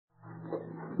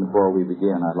Before we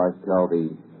begin, I'd like to tell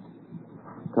the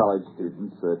college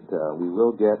students that we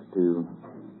will get to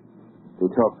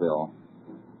Tocqueville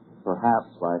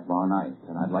perhaps by tomorrow night,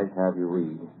 and I'd like to have you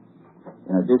read,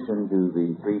 in addition to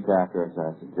the 3 chapters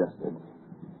I suggested,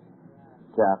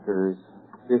 chapters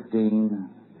 15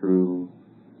 through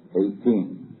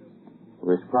 18,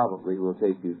 which probably will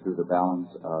take you through the balance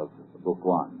of Book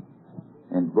 1.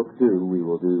 In Book 2, we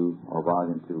will do, or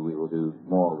Volume 2, we will do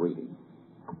more reading.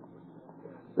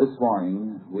 This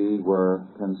morning, we were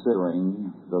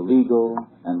considering the legal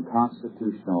and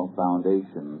constitutional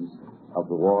foundations of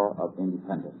the War of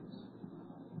Independence.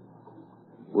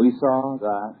 We saw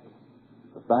that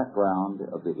the background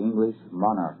of the English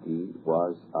monarchy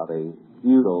was of a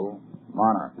feudal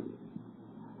monarchy.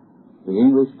 The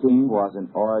English king was in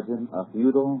origin a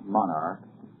feudal monarch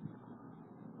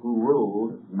who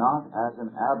ruled not as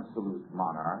an absolute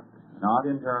monarch, not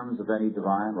in terms of any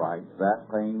divine right, that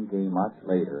claim came much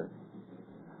later,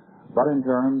 but in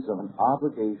terms of an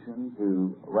obligation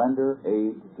to render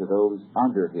aid to those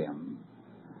under him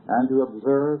and to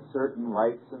observe certain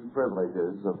rights and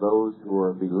privileges of those who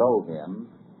were below him,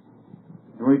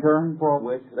 in return for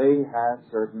which they had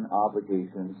certain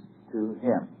obligations to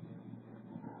him.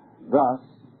 Thus,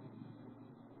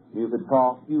 you could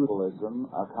call feudalism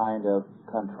a kind of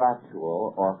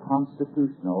contractual or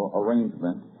constitutional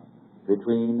arrangement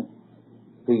between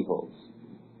peoples,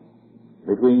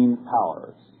 between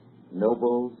powers,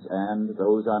 nobles and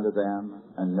those under them,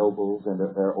 and nobles and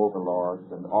their overlords,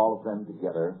 and all of them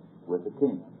together with the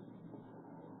king.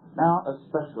 Now,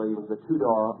 especially with the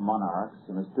Tudor monarchs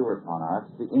and the Stuart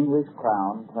monarchs, the English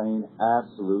crown claimed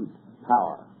absolute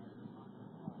power.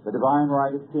 The divine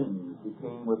right of kings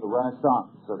became, with the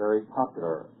Renaissance, a very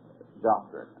popular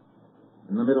doctrine.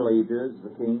 In the Middle Ages,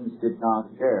 the kings did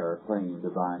not dare claim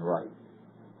divine right.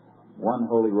 One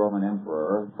Holy Roman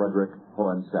Emperor, Frederick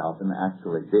Hohenstaufen,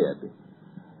 actually did,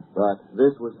 but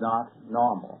this was not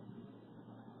normal.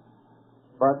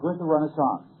 But with the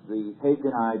Renaissance, the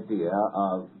pagan idea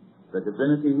of the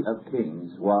divinity of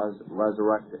kings was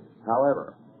resurrected.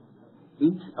 However,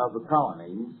 each of the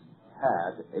colonies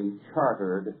had a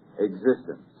chartered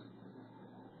existence.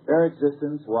 Their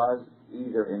existence was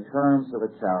either in terms of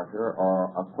a charter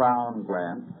or a crown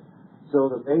grant, so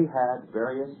that they had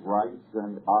various rights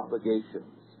and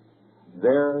obligations.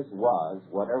 Theirs was,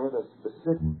 whatever the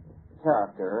specific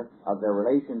character of their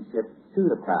relationship to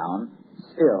the crown,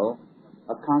 still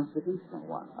a constitutional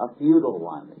one, a feudal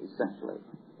one, essentially.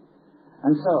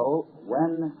 And so,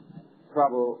 when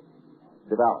trouble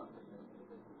developed,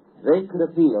 they could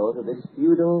appeal to this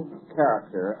feudal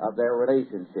character of their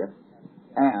relationship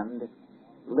and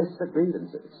list the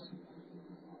grievances.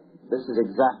 This is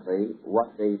exactly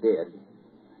what they did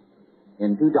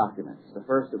in 2 documents, the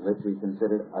first of which we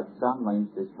considered at some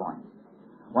length this morning.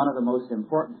 One of the most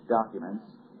important documents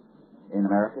in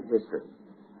American history,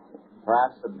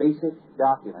 perhaps the basic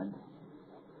document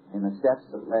in the steps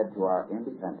that led to our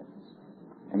independence,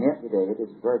 and yet today it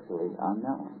is virtually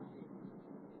unknown.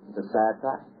 It's a sad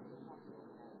fact.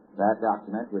 That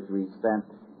document, which we spent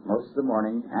most of the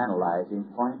morning analyzing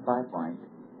point by point,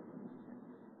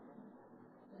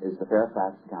 is the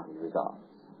Fairfax County Resolves.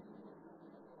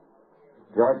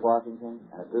 George Washington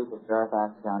and a group of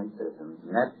Fairfax County citizens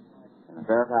met in the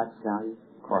Fairfax County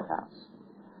Courthouse,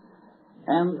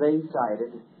 and they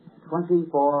cited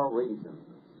 24 reasons,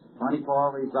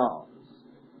 24 resolves,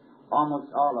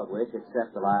 almost all of which,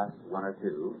 except the last 1 or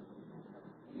 2,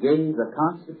 gave the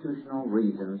constitutional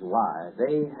reasons why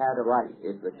they had a right,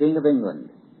 if the King of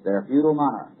England, their feudal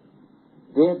monarch,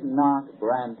 did not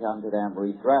grant unto them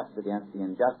redress against the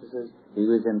injustices he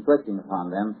was inflicting upon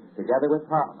them, together with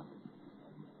Parliament,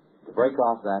 to break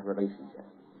off that relationship,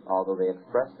 although they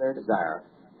expressed their desire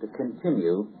to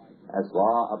continue as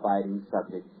law-abiding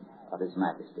subjects of His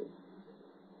Majesty.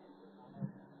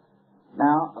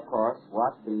 Now, of course,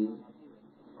 what the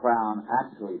Crown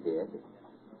actually did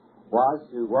was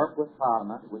to work with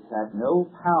Parliament, which had no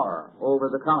power over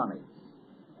the colonies.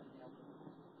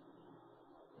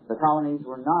 The colonies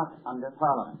were not under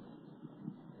Parliament.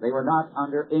 They were not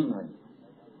under England.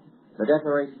 The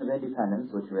Declaration of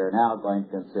Independence, which we are now going to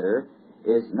consider,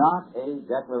 is not a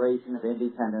declaration of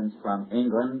independence from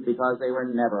England because they were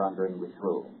never under English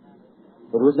rule.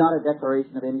 It was not a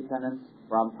declaration of independence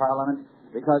from Parliament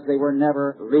because they were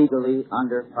never legally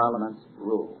under Parliament's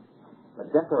rule.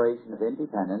 The Declaration of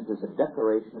Independence is a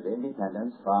declaration of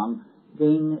independence from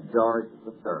King George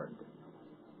III.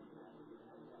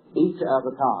 Each of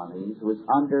the colonies was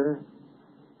under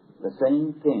the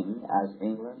same king as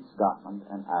England, Scotland,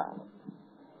 and Ireland.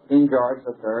 King George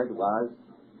III was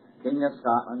King of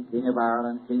Scotland, King of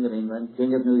Ireland, King of England,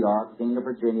 King of New York, King of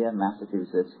Virginia and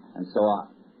Massachusetts, and so on.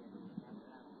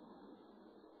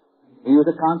 He was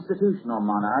a constitutional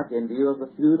monarch in view of the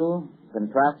feudal,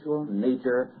 contractual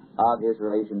nature of his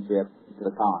relationship to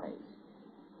the colonies.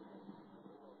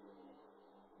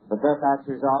 The Fairfax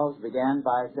Resolves began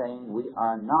by saying, "We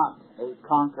are not a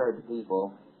conquered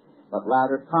people, but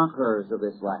rather conquerors of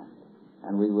this land,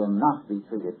 and we will not be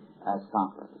treated as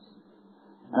conquerors."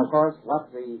 And of course,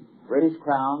 what the British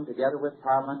Crown, together with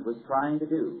Parliament, was trying to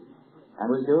do, and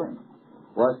was doing,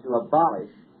 was to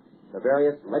abolish the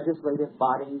various legislative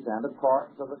bodies and the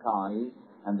courts of the colonies,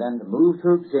 and then to move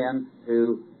troops in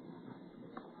to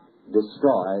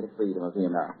destroy the freedom of the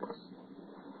Americas.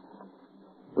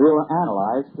 We will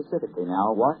analyze specifically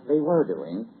now what they were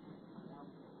doing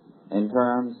in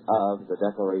terms of the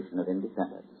Declaration of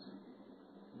Independence.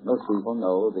 Most people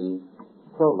know the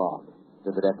prologue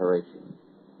to the Declaration.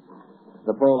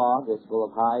 The prologue is full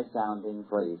of high-sounding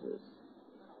phrases.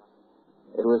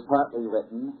 It was partly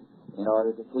written in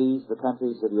order to please the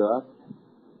countries of Europe.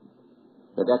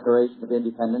 The Declaration of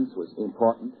Independence was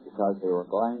important because they were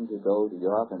going to go to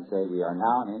Europe and say, "We are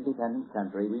now an independent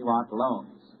country. We want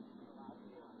loans.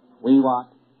 We want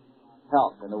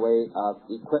help in the way of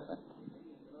equipment.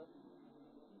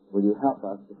 Will you help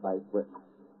us to buy equipment?"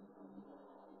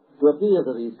 To appeal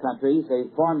to these countries, they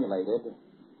formulated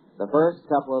the first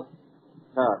couple of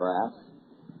paragraphs,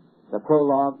 the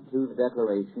prologue to the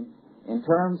Declaration, in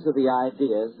terms of the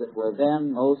ideas that were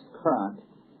then most current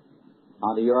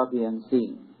on the European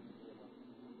scene.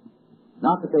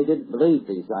 Not that they didn't believe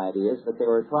these ideas, but they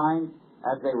were trying,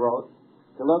 as they wrote,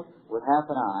 to look with half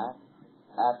an eye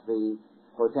at the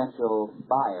potential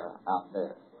buyer out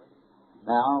there.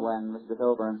 Now, when Mr.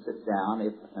 Thoburn sits down,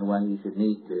 if and when he should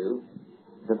need to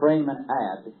frame an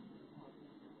ad,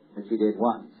 which he did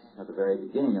once at the very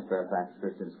beginning of Fairfax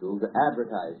Christian School, to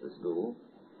advertise the school,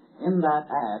 in that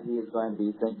ad he is going to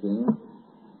be thinking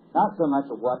not so much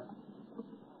of what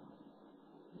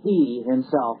he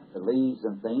himself believes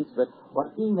and thinks, but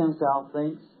what he himself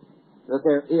thinks that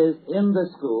there is in the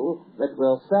school that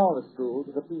will sell the school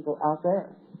to the people out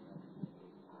there.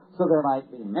 So there might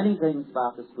be many things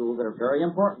about the school that are very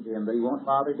important to him that he won't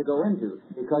bother to go into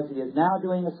because he is now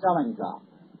doing a selling job.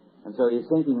 And so he is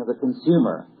thinking of the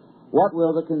consumer. What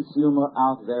will the consumer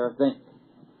out there think?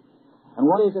 And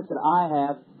what is it that I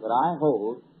have, that I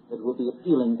hold, that will be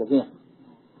appealing to him?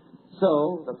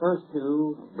 So the first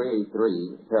two, really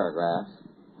three paragraphs,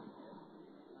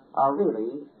 are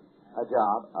really a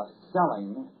job of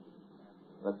selling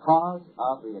the cause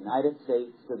of the United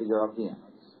States to the Europeans,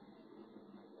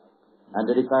 and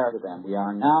to declare to them, we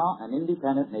are now an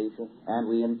independent nation, and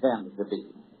we intend to be.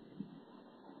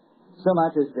 So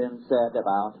much has been said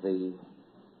about the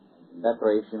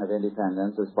Declaration of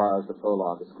Independence as far as the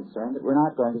prologue is concerned that we're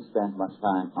not going to spend much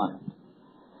time on it,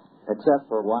 except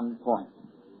for one point.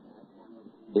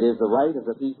 It is the right of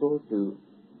the people to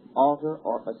alter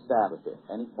or establish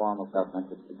any form of government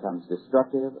which becomes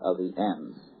destructive of the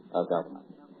ends of government,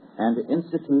 and to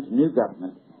institute new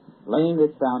government, laying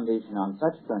its foundation on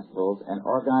such principles and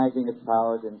organizing its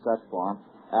powers in such form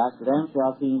as to them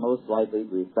shall seem most likely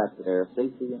to effect their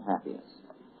safety and happiness.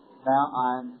 Now,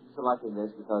 I'm selecting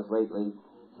this because lately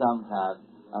some have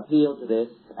appealed to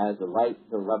this as the right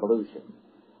to revolution.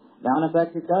 Now, in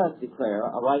effect, it does declare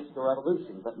a right to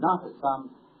revolution, but not as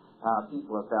some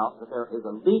people have felt that there is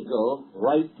a legal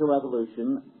right to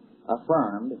revolution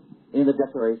affirmed in the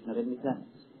Declaration of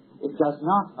Independence. It does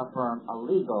not affirm a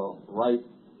legal right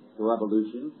to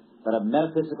revolution, but a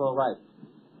metaphysical right.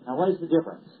 Now, what is the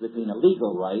difference between a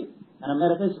legal right and a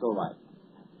metaphysical right?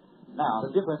 Now,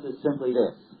 the difference is simply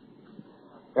this.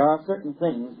 There are certain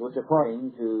things which,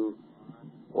 according to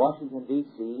Washington,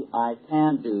 D.C., I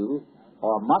can do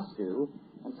or must do,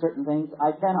 and certain things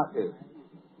I cannot do,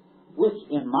 which,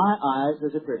 in my eyes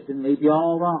as a Christian, may be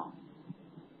all wrong.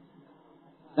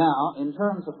 Now, in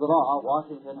terms of the law,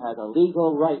 Washington has a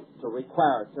legal right to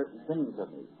require certain things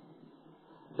of me.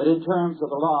 But in terms of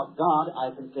the law of God,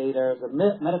 I can say there is a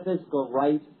metaphysical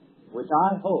right which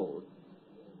I hold,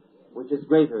 which is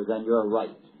greater than your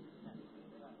right.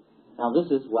 Now,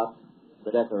 this is what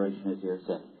the Declaration is here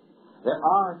saying. There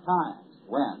are times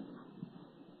when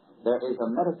there is a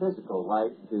metaphysical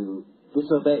right to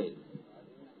disobey,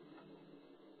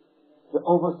 to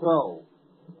overthrow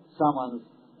someone's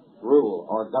rule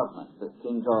or government,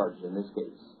 King George in this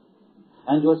case,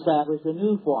 and to establish a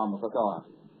new form of authority.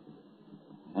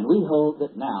 And we hold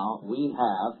that now we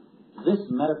have this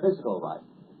metaphysical right.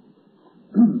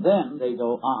 Then they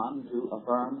go on to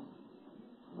affirm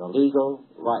the legal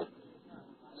right.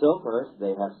 So first they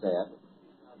have said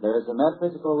there is a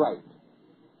metaphysical right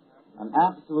an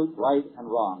absolute right and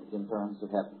wrong in terms of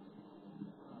heaven.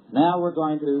 Now we're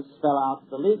going to spell out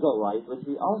the legal right, which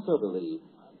we also believe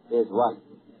is right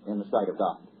in the sight of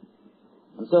God.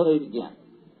 And so they begin.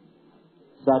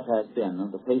 Such has been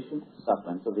the patient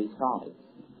sufferance of these colleagues,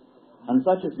 and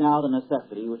such is now the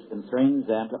necessity which constrains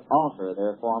them to alter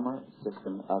their former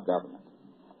system of government.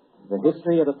 The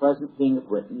history of the present King of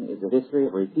Britain is a history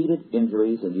of repeated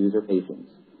injuries and usurpations,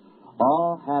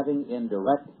 all having in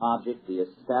direct object the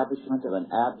establishment of an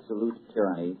absolute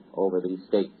tyranny over these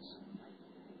states.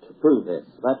 To prove this,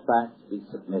 let facts be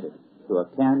submitted to a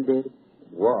candid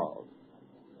world.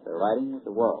 They're writing with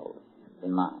the world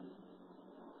in mind.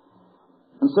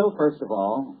 And so, first of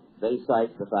all, they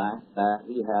cite the fact that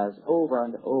he has over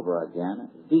and over again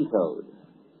vetoed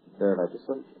their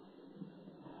legislation.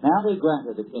 Now they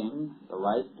granted the king the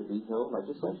right to veto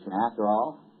legislation. After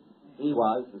all, he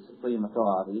was the supreme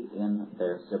authority in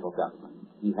their civil government.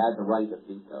 He had the right of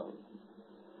veto.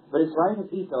 But his right of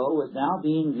veto was now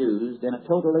being used in a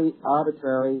totally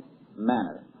arbitrary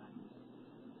manner.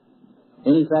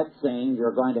 In effect saying,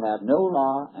 you're going to have no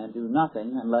law and do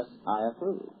nothing unless I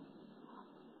approve.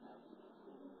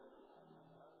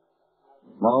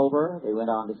 Moreover, they went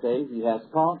on to say, he has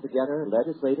called together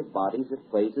legislative bodies at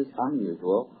places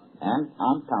unusual and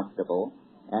uncomfortable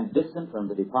and distant from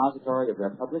the depository of their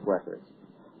public records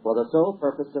for the sole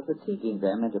purpose of fatiguing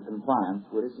them into compliance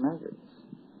with his measures.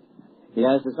 He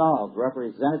has dissolved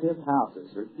representative houses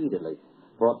repeatedly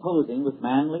for opposing with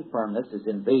manly firmness his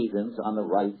invasions on the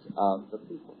rights of the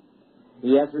people.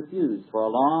 He has refused for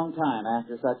a long time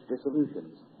after such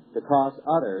dissolutions to cause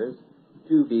others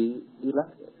to be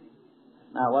elected.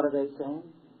 Now, what are they saying?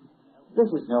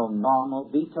 This is no normal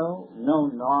veto, no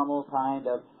normal kind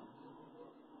of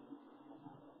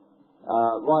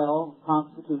royal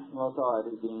constitutional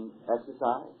authority being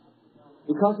exercised,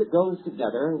 because it goes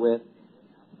together with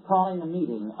calling a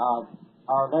meeting of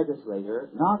our legislature,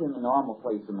 not in the normal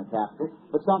place in the capital,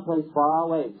 but someplace far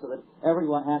away, so that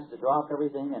everyone has to drop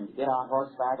everything and get on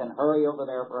horseback and hurry over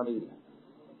there for a meeting.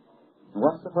 And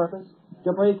what's the purpose?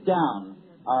 To break down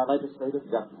our legislative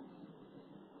government.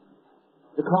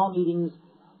 To call meetings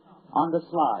on the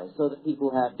sly so that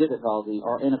people have difficulty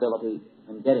or inability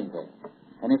in getting there.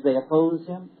 And if they oppose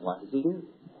him, what does he do?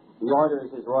 He orders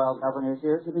his royal governors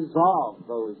here to dissolve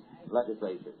those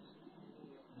legislatures.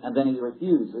 And then he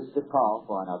refuses to call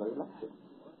for another election.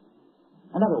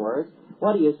 In other words,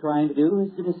 what he is trying to do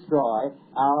is to destroy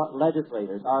our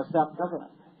legislators, our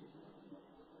self-government.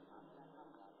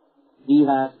 He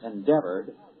has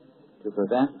endeavored to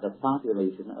prevent the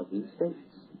population of these states.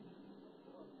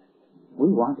 We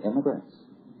want immigrants.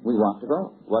 We want to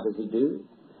grow. What does he do?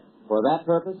 For that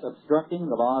purpose, obstructing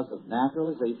the laws of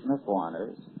naturalization of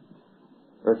foreigners,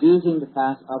 refusing to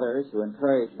pass others to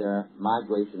encourage their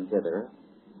migration hither,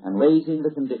 and raising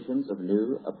the conditions of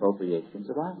new appropriations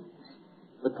of lands.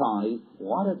 The colonies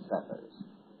wanted settlers.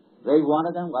 They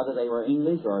wanted them whether they were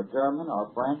English or German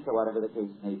or French or whatever the case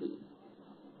may be.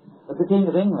 But the King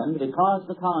of England, because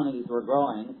the colonies were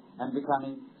growing and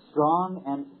becoming strong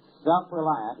and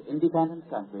self-reliant, independent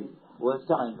countries, was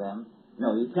telling them,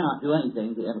 no, you cannot do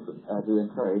anything to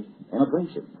encourage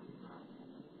immigration.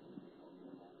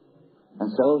 And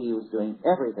so he was doing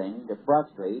everything to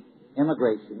frustrate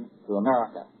immigration to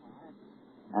America,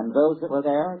 and those that were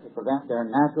there to prevent their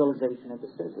naturalization into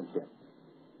citizenship,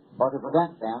 or to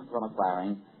prevent them from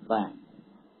acquiring land.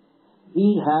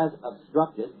 He has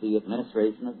obstructed the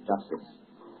administration of justice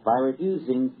by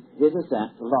refusing his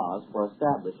assent to laws for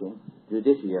establishing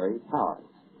judiciary powers.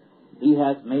 He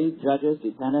has made judges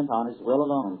dependent on his will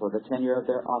alone for the tenure of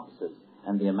their offices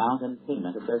and the amount and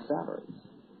payment of their salaries.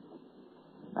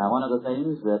 Now, one of the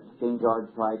things that King George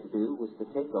tried to do was to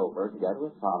take over, together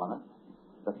with Parliament,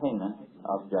 the payment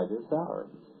of judges'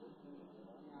 salaries.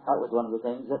 That was one of the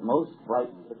things that most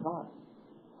frightened the time.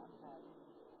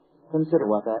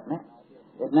 Consider what that meant.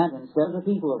 It meant instead of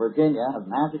the people of Virginia and of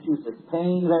Massachusetts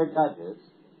paying their judges,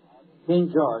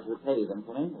 King George would pay them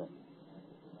from England.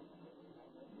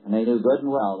 And they knew good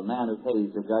and well the man who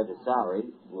pays the judge's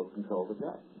salary will control the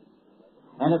judge.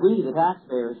 And if we, the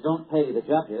taxpayers, don't pay the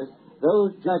judges,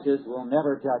 those judges will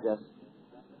never judge us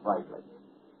rightly.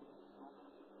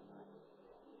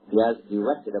 He has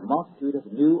erected a multitude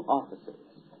of new officers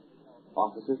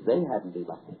they hadn't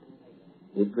elected.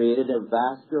 He created a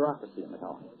vast bureaucracy in the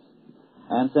colonies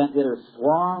and sent hither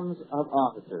swarms of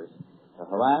officers to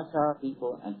harass our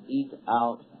people and eat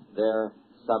out their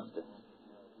substance.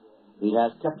 He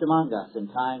has kept among us in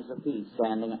times of peace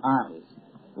standing armies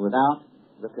without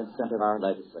the consent of our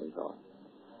legislator.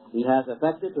 He has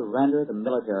effected to render the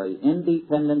military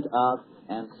independent of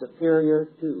and superior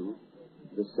to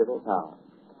the civil power.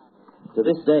 To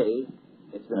this day,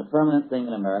 it's been a permanent thing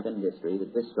in American history,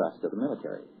 the distrust of the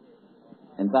military.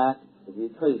 In fact, if you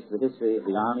trace the history of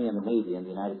the Army and the Navy in the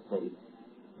United States,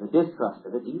 the distrust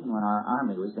of it, even when our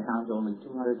Army was down to only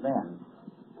 200 men,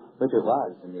 which it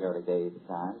was in the early days of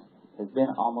times, has been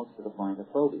almost to the point of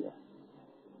phobia.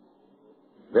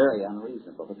 Very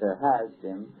unreasonable, but there has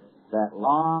been that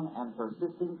long and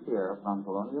persisting fear from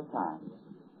colonial times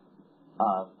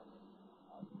of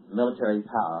military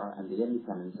power and the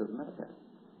independence of the military.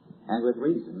 And with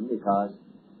reason, because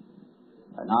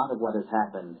not of what has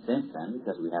happened since then,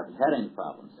 because we haven't had any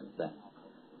problems since then,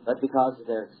 but because of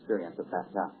their experience at that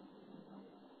time.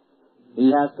 He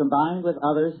has combined with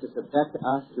others to subject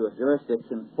us to a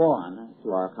jurisdiction foreign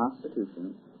to our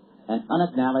Constitution and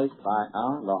unacknowledged by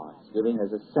our laws, giving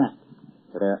his assent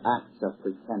to their acts of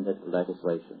pretended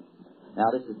legislation.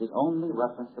 Now, this is the only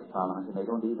reference to Parliament, and they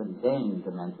don't even deign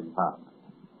to mention Parliament.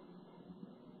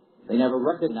 They never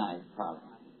recognized Parliament.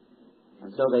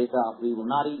 And so they felt, we will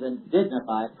not even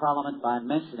dignify Parliament by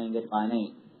mentioning it by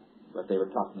name. But they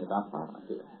were talking about Parliament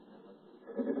here.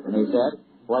 And he said,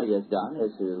 what he has done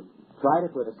is to try to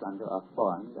put us under a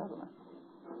foreign government.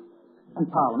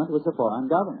 And Parliament was a foreign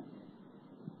government.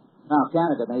 Now,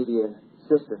 Canada may be a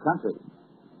sister country,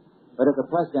 but if the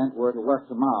President were to work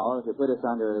tomorrow to put us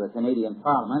under the Canadian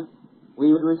Parliament,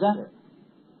 we would resent it.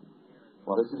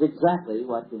 Well, this is exactly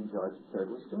what King George III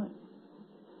was doing.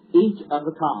 Each of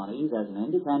the colonies, as an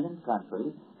independent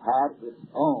country, had its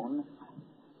own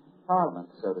parliament,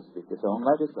 so to speak, its own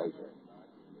legislature.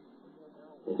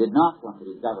 They did not want to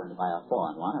be governed by a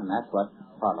foreign one, and that's what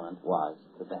Parliament was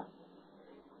to them.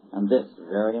 And this is a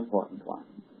very important one.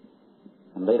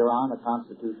 And later on, the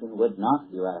Constitution would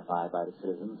not be ratified by the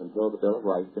citizens until the Bill of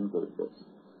Rights included this,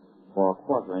 for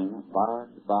quartering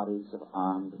large bodies of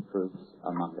armed troops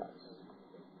among us.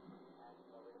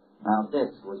 Now, this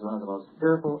was one of the most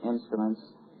fearful instruments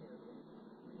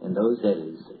in those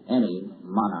days any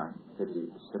monarch could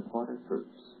use to quarter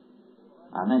troops.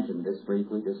 I mentioned this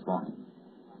briefly this morning,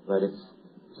 but it's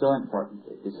so important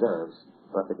it deserves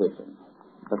repetition.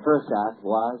 The first act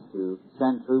was to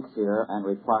send troops here and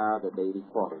require that they be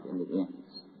quartered in the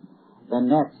inns. Then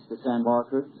next, to send more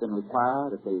troops and require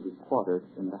that they be quartered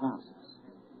in the houses.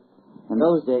 In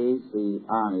those days, the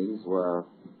armies were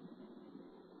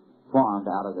formed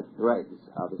out of the dregs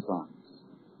of the slums.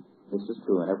 This was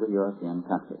true in every European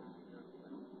country.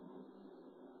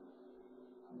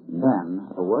 Then,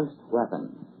 the worst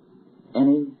weapon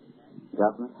any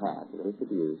government had that it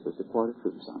could use was to quarter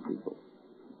troops on people.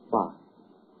 Why?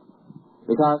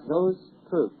 Because those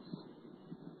troops,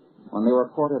 when they were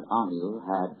quartered on you,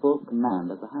 had full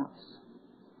command of the house,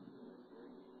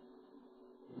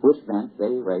 which meant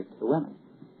they raped the women,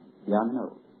 young and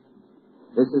old.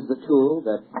 This is the tool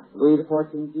that Louis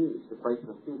XIV used to break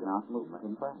the Huguenot movement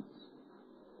in France.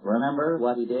 Remember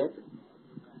what he did?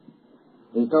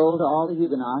 He told all the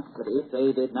Huguenots that if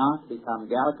they did not become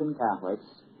Gallican Catholics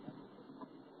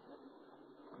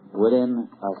within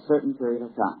a certain period of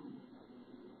time,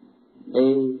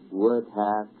 they would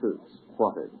have troops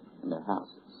quartered in their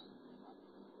houses.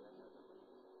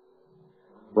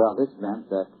 Well, this meant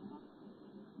that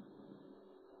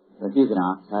the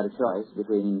Huguenots had a choice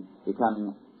between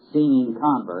becoming seeming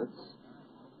converts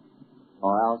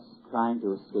or else trying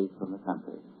to escape from the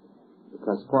country,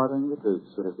 because quartering the troops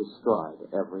would have destroyed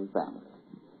every family.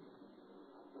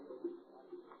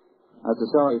 It's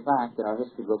a sorry fact that our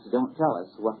history books don't tell us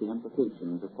what the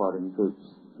implications of quartering troops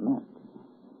meant,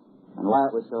 and why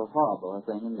it was so horrible a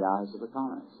thing in the eyes of the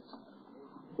colonists.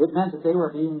 It meant that they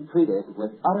were being treated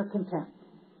with utter contempt,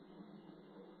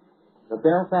 that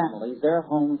their families, their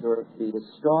homes were to be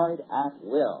destroyed at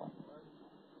will.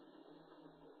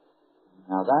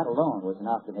 Now that alone was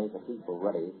enough to make a people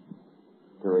ready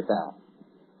to rebel.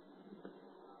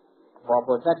 For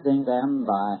protecting them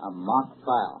by a mock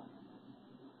trial,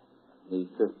 these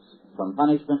troops, from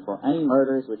punishment for any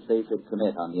murders which they should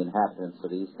commit on the inhabitants of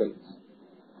these states,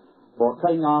 for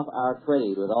cutting off our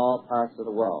trade with all parts of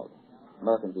the world,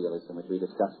 mercantilism, which we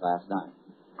discussed last night,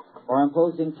 for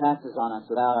imposing taxes on us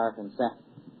without our consent,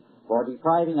 for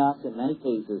depriving us in many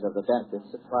cases of the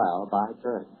benefits of trial by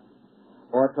jury,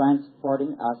 for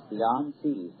transporting us beyond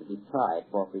seas to be tried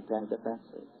for pretended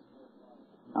offenses.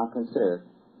 Now consider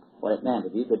what it meant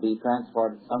if you could be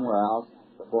transported somewhere else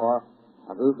before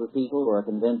a group of people who were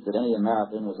convinced that any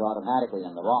American was automatically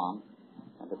in the wrong,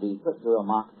 and to be put through a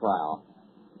mock trial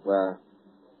where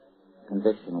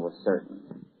conviction was certain,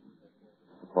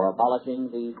 for abolishing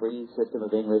the free system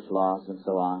of English laws and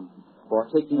so on, for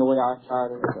taking away our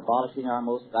charters, abolishing our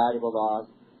most valuable laws,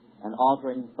 and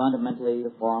altering fundamentally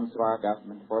the forms of our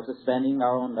government, for suspending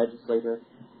our own legislature,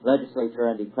 legislature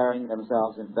and declaring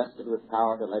themselves invested with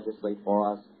power to legislate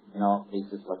for us in all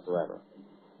cases whatsoever.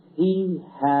 He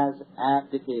has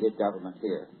abdicated government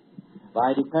here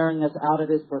by declaring us out of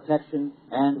his protection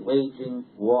and waging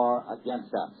war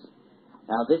against us.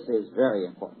 Now, this is very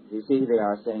important. You see, they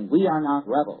are saying, we are not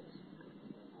rebels.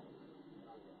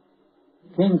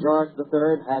 King George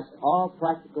III has all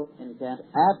practical intent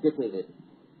abdicated.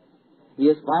 He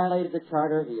has violated the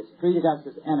charter. He has treated us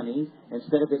as enemies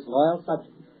instead of his loyal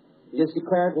subjects. He has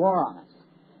declared war on us.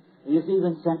 He has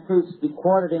even sent troops to be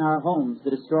quartered in our homes to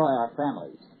destroy our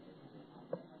families.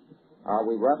 Are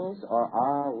we rebels, or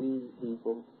are we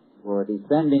people who are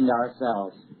defending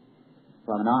ourselves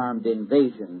from an armed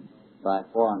invasion by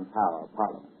foreign power,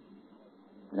 Parliament?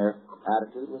 And their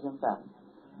attitude was emphatic.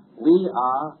 We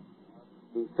are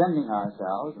defending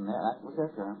ourselves, and that was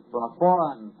their term, from a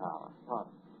foreign power,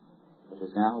 Parliament, which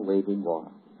is now waging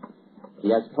war. He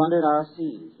has plundered our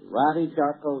seas, ravaged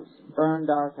our coasts, burned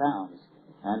our towns,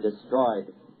 and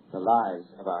destroyed the lives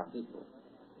of our people.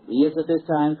 He is at this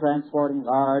time transporting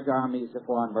large armies of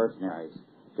foreign mercenaries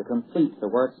to complete the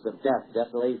works of death,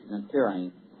 desolation, and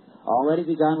tyranny, already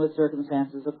begun with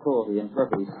circumstances of cruelty and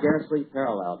perfidy scarcely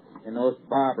paralleled in those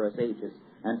barbarous ages,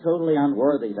 and totally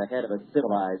unworthy the head of a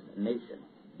civilized nation.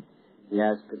 He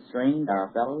has constrained our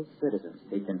fellow citizens,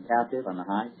 taken captive on the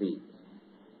high seas,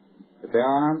 to bear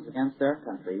arms against their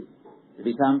country, to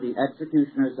become the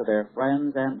executioners of their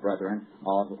friends and brethren,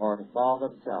 or to fall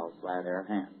themselves by their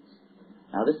hands.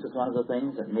 Now, this was one of the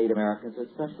things that made Americans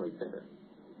especially bitter.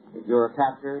 If you were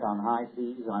captured on high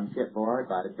seas on shipboard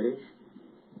by the British,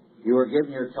 you were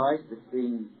given your choice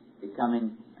between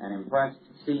becoming an impressed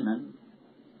seaman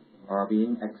or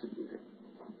being executed.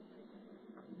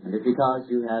 And if because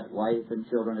you had wife and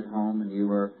children at home and you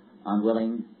were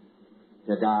unwilling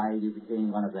to die, you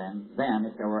became one of them, then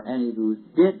if there were any who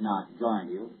did not join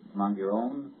you among your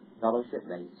own fellow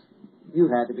shipmates, you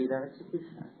had to be their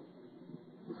executioner.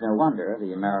 It's no wonder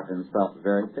the Americans felt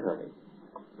very bitterly.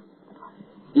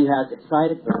 He has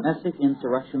excited domestic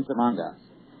insurrections among us,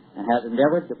 and has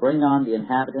endeavored to bring on the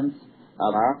inhabitants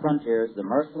of our frontiers the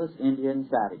merciless Indian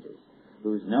savages,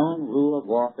 whose known rule of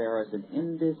warfare is an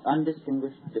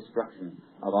undistinguished destruction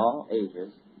of all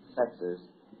ages, sexes,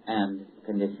 and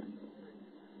conditions.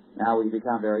 Now we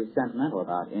become very sentimental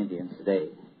about Indians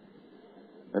today,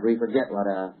 but we forget what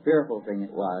a fearful thing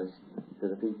it was to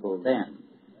the people then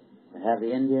to have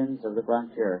the Indians of the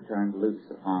frontier turned loose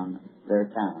upon their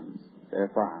towns,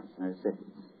 their farms, and their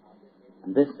cities.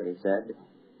 And this, they said,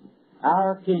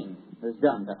 our king has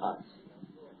done to us.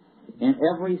 In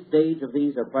every stage of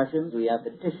these oppressions, we have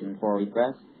petitioned for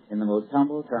redress in the most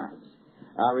humble terms.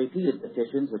 Our repeated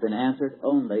petitions have been answered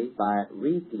only by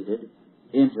repeated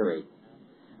injury.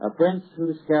 A prince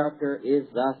whose character is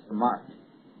thus marked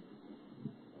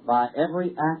by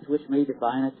every act which may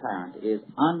define a tyrant is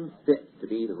unfit to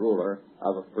be the ruler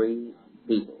of a free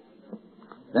people.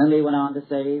 Then they went on to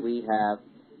say, we have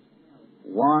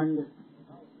warned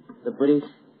the British,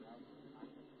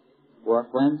 who are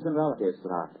friends and relatives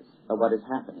of ours, of what is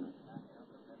happening.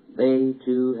 They,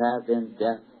 too, have been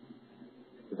deaf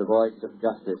to the voice of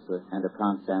justice and of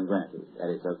consanguinity,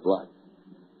 that is, of blood.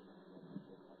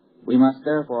 We must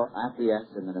therefore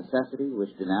acquiesce in the necessity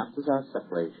which denounces our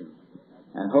separation,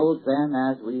 and hold them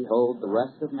as we hold the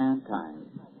rest of mankind,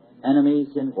 enemies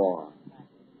in war,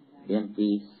 in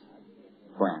peace,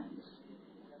 friends.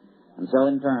 And so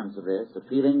in terms of this,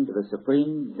 appealing to the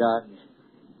Supreme Judge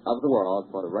of the world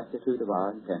for the rectitude of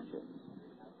our intentions,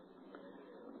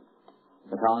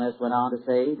 the colonists went on to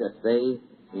say that they,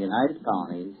 the United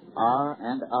Colonies, are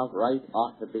and of right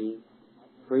ought to be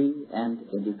free and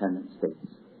independent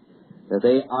states, that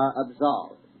they are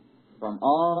absolved from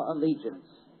all allegiance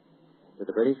to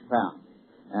the British Crown,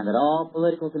 and that all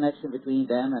political connection between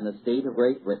them and the state of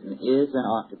Great Britain is and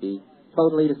ought to be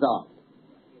totally dissolved,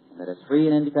 and that as free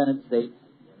and independent states,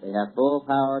 they have full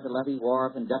power to levy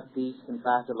war, conduct peace,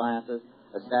 contract alliances,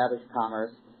 establish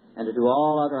commerce, and to do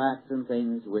all other acts and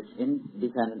things which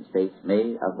independent states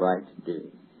may of right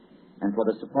do. And for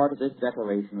the support of this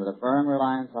declaration, with a firm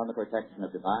reliance on the protection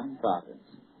of divine providence,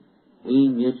 we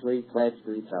mutually pledge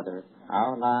to each other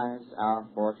our lives, our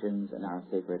fortunes, and our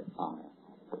sacred honor.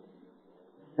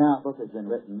 Now, a book has been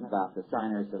written about the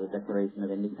signers of the Declaration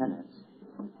of Independence,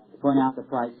 to point out the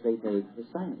price they paid for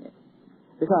signing it,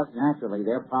 because naturally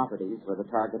their properties were the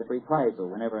target of reprisal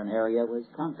whenever an area was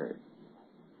conquered.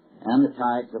 And the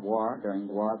tides of war during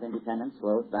the War of Independence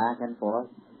flowed back and forth,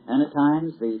 and at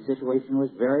times the situation was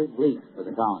very bleak for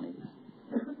the colonies.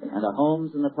 And the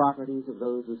homes and the properties of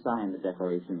those who signed the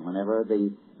Declaration, whenever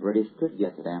the British could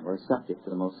get to them, were subject to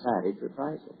the most savage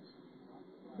reprisals.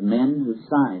 The men who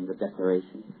signed the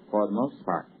Declaration, for the most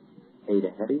part, paid a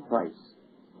heavy price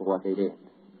for what they did.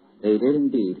 They did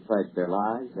indeed pledge their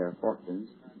lives, their fortunes,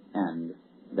 and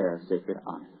their sacred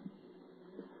honor.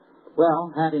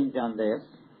 Well, having done this,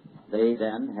 they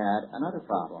then had another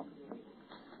problem: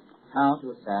 how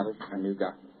to establish a new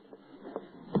government.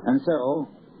 And so,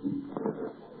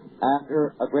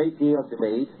 after a great deal of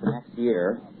debate, the next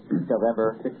year,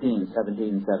 November 15,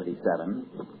 1777,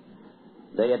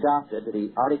 they adopted the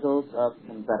Articles of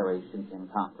Confederation in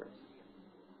Congress.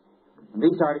 And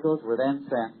these articles were then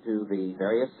sent to the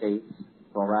various states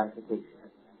for ratification.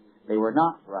 They were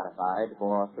not ratified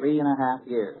for 3.5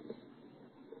 years,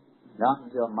 not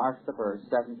until March the 1st,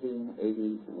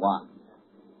 1781.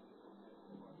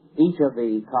 Each of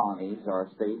the colonies or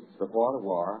states before the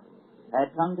war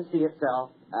had come to see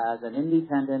itself as an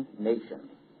independent nation,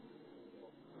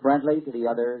 friendly to the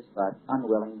others but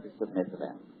unwilling to submit to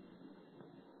them.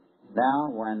 Now,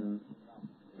 when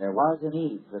there was a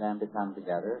need for them to come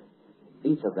together,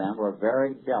 each of them were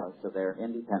very jealous of their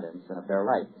independence and of their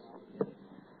rights.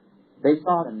 They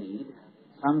saw the need,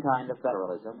 some kind of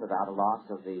federalism without a loss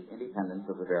of the independence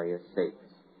of the various states.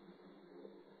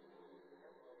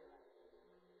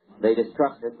 They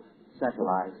distrusted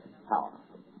centralized power.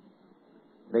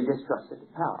 They distrusted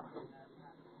power.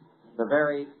 The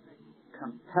very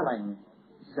compelling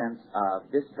sense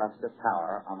of distrust of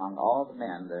power among all the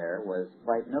men there was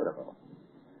quite notable.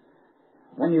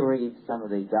 When you read some of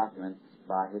the documents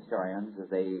by historians as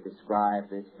they describe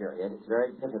this period, it's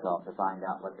very difficult to find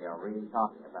out what they are really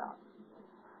talking about,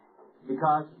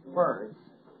 because words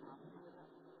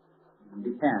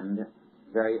depend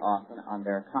very often on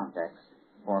their context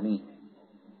or meaning.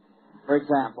 For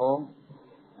example,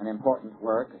 an important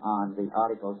work on the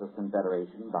Articles of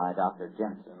Confederation by Dr.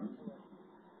 Jensen,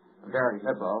 very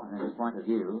liberal in his point of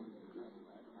view,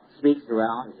 speaks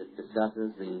throughout as it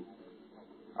discusses the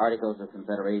Articles of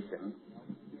Confederation,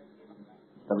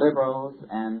 the liberals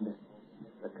and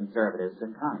the conservatives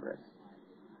in Congress.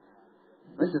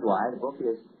 This is why the book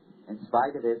is, in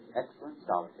spite of its excellent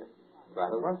scholarship,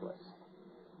 rather worthless.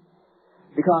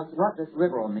 Because what does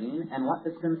liberal mean and what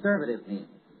does conservative mean?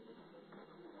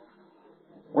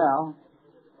 Well,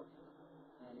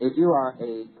 if you are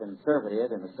a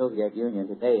conservative in the Soviet Union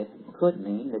today, it could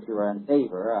mean that you are in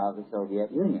favor of the Soviet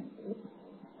Union.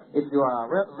 If you are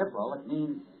a liberal, it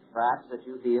means perhaps that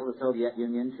you feel the Soviet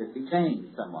Union should be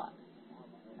changed somewhat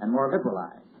and more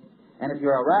liberalized. And if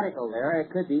you're a radical there, it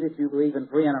could be that you believe in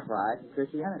free enterprise and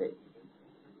Christianity.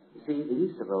 You see, the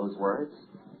use of those words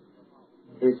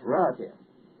is relative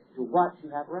to what you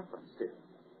have reference to.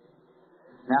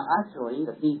 Now, actually,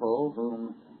 the people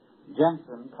whom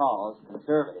Jensen calls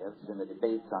conservatives in the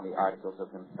debates on the Articles of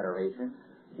Confederation,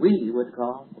 we would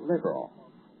call liberal.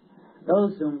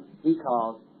 Those whom he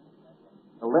calls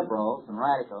the liberals and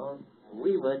radicals,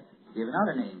 we would give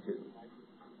another name to.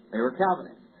 They were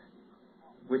Calvinists,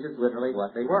 which is literally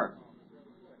what they were.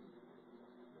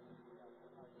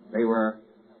 They were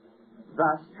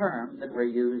thus terms that were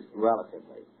used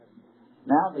relatively.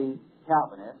 Now the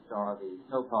Calvinists, or the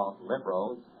so-called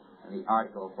liberals in the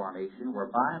article formation, were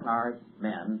by and large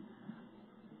men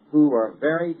who were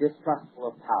very distrustful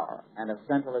of power and of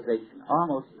centralization,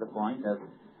 almost to the point of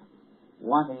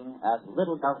wanting as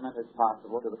little government as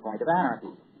possible, to the point of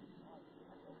anarchy.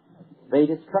 They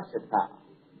distrusted power.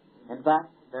 In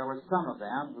fact, there were some of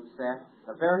them who said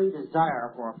the very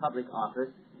desire for a public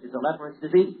office is a leprous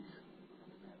disease.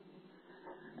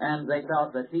 And they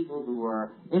felt that people who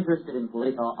were interested in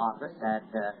political office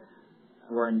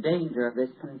were in danger of this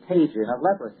contagion of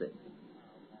leprosy.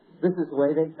 This is the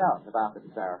way they felt about the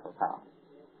desire for power.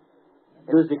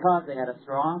 It was because they had a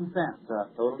strong sense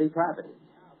of total depravity.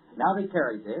 Now they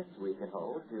carried this, we could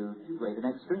hold, to too great an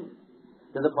extreme,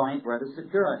 to the point where the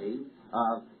security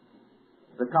of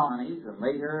the colonies and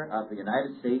later of the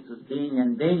United States was being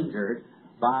endangered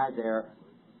by their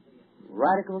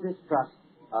radical distrust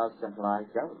of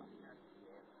centralized government.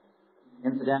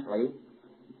 Incidentally,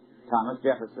 Thomas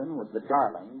Jefferson was the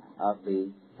darling of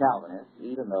the Calvinists,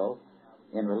 even though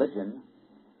in religion,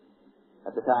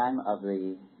 at the time of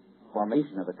the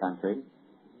formation of the country,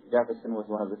 Jefferson was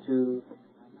one of the two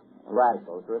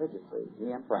radicals religiously, he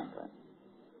and Franklin.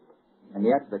 And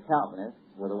yet the Calvinists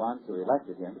were the ones who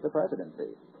elected him to the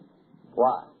presidency.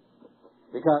 Why?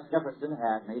 Because Jefferson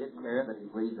had made it clear that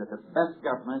he believed that the best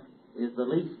government is the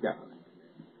least government.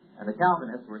 And the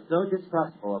Calvinists were so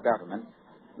distrustful of government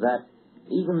that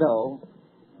even though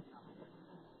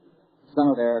some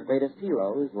of their greatest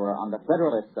heroes were on the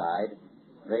Federalist side,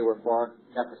 they were for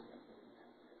Jefferson,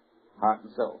 heart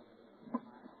and soul.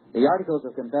 The Articles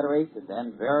of Confederation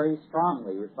then very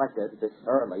strongly reflected this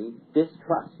early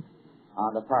distrust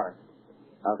on the part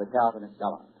of the Calvinist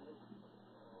element.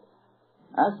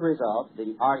 As a result,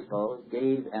 the Articles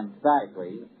gave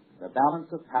emphatically the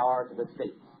balance of power to the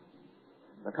states.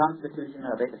 The Constitution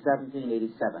of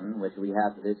 1787, which we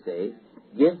have to this day,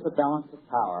 gives the balance of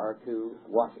power to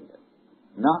Washington,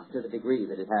 not to the degree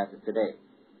that it has it today.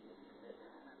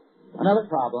 Another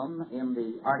problem in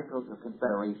the Articles of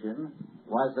Confederation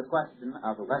was the question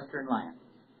of the western lands.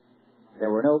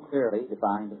 There were no clearly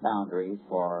defined boundaries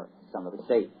for some of the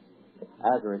states.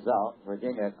 As a result,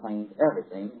 Virginia claimed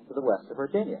everything to the west of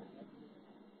Virginia.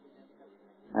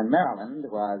 And Maryland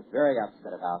was very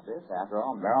upset about this. After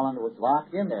all, Maryland was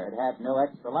locked in there. It had no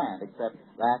extra land except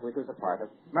that which was a part of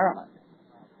Maryland.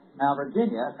 Now,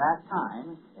 Virginia, at that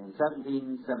time, in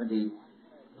 1775,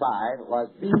 was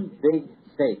the big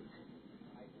state.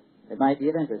 It might be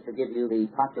of interest to give you the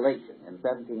population in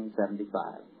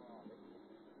 1775.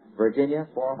 Virginia,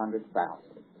 400,000.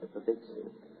 It's a big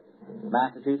state.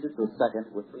 Massachusetts was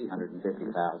second with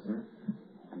 350,000,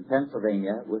 and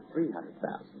Pennsylvania with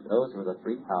 300,000. Those were the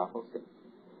three powerful states: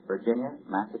 Virginia,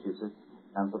 Massachusetts,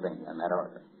 Pennsylvania, in that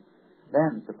order.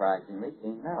 Then, surprisingly,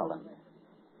 came Maryland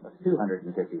with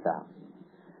 250,000.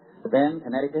 Then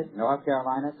Connecticut, North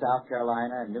Carolina, South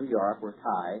Carolina, and New York were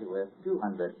tied with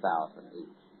 200,000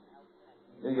 each.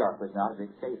 New York was not a big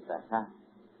state at that time,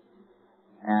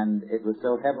 and it was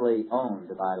so heavily owned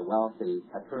by the wealthy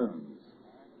patroons,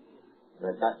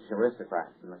 the Dutch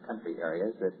aristocrats in the country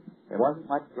areas, that there wasn't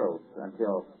much growth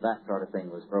until that sort of thing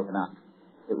was broken up.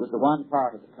 It was the one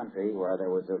part of the country where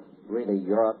there was a really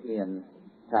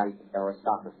European-type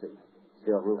aristocracy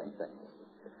still ruling things.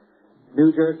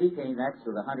 New Jersey came next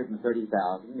with 130,000,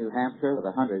 New Hampshire with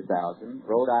 100,000,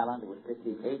 Rhode Island with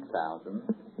 58,000,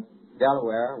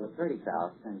 Delaware with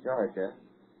 30,000, and Georgia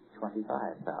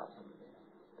 25,000.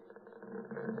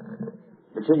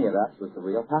 Virginia, thus, was the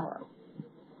real power,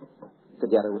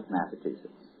 together with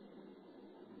Massachusetts.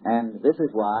 And this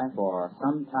is why, for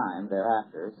some time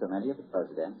thereafter, so many of the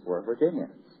presidents were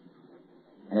Virginians.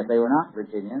 And if they were not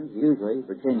Virginians, usually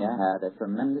Virginia had a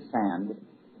tremendous hand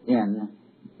in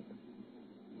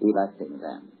electing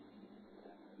them.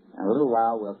 In a little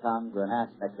while we'll come to an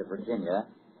aspect of Virginia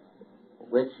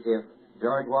which, if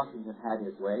George Washington had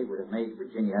his way, would have made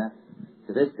Virginia,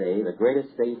 to this day, the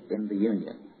greatest state in the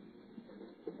Union,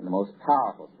 and the most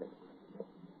powerful state.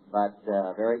 But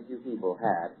very few people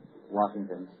had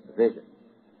Washington's vision.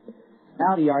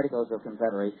 Now, the Articles of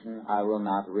Confederation I will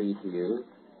not read to you,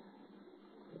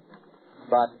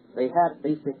 but they had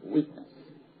basic weakness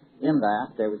in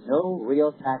that there was no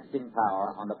real taxing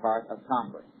power on the part of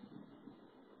Congress.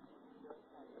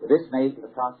 This made the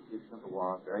prosecution of the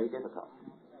war very difficult.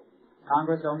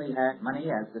 Congress only had money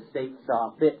as the states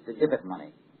saw fit to give it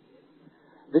money.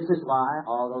 This is why,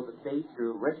 although the states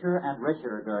grew richer and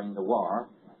richer during the war,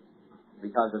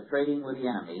 because of trading with the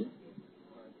enemy,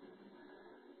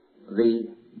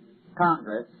 the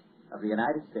Congress of the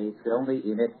United States could only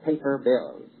emit paper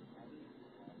bills.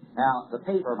 Now, the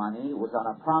paper money was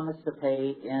on a promise to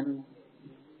pay in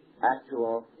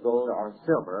actual gold or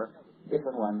silver if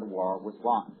and when the war was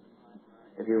won.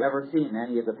 If you've ever seen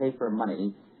any of the paper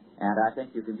money, and I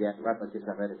think you can get replicas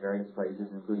of it at various places,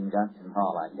 including Gunston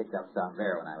Hall. I picked up some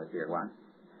there when I was here once.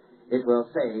 It will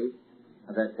say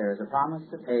that there is a promise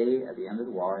to pay at the end of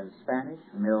the war in Spanish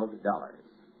milled dollars.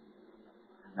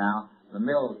 Now, the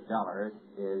milled dollars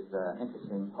is an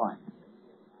interesting point.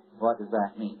 What does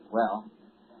that mean? Well,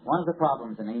 one of the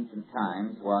problems in ancient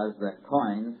times was that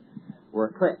coins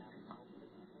were clipped.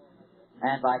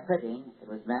 And by clipping, it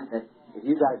was meant that if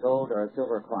you got a gold or a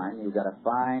silver coin, you got a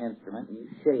fine instrument, and you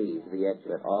shaved the edge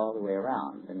of it all the way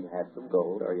around, and you had some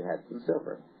gold or you had some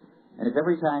silver. And if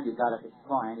every time you got a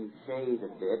coin, you shaved a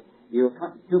bit, you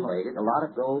accumulated a lot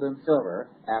of gold and silver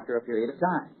after a period of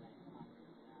time.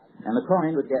 And the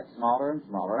coin would get smaller and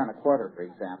smaller, and a quarter, for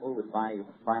example, would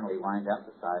finally wind up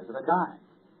the size of a dime.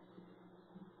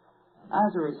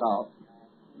 As a result,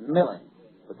 milling,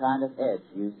 the kind of edge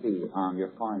you see on your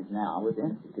coins now, was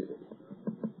instituted.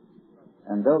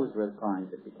 And those were the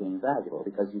coins that became valuable,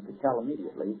 because you could tell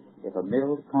immediately if a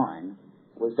milled coin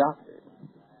was doctored.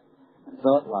 And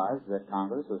so it was that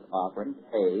Congress was offering to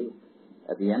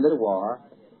pay, at the end of the war,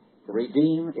 to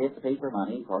redeem its paper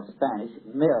money for Spanish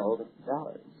milled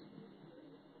dollars.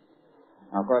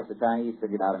 Now, of course, the Chinese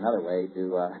figured out another way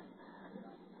to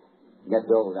get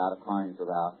gold out of coins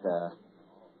without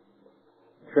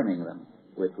trimming them,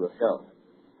 which will show.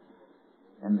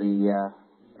 In the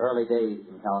early days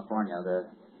in California, the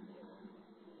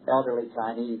elderly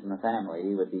Chinese in the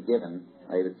family would be given,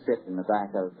 they would sit in the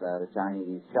back of the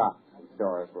Chinese shops and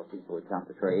stores where people would come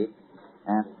to trade.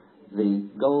 And the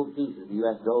gold pieces, the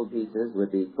U.S. gold pieces,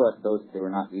 would be put, those they were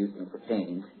not using for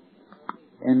change,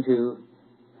 into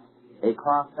a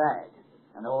cloth bag.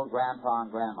 An old grandpa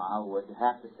and grandma would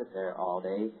have to sit there all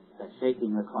day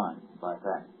shaking the coins like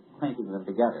that, clinking them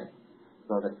together,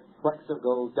 so that flecks of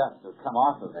gold dust would come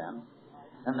off of them,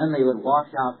 and then they would wash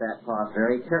out that cloth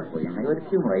very carefully, and they would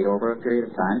accumulate over a period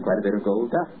of time quite a bit of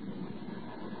gold dust.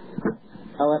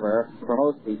 However, for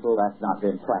most people, that's not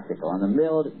been practical, and the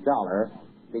milled dollar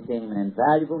became an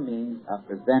invaluable means of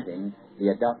preventing the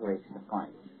adulteration of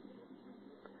coins.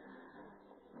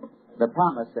 The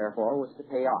promise, therefore, was to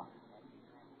pay off.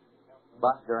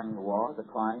 But during the war, the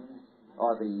coins,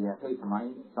 or the paper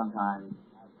money, sometimes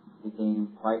became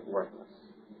quite worthless.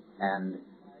 And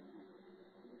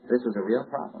this was a real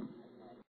problem.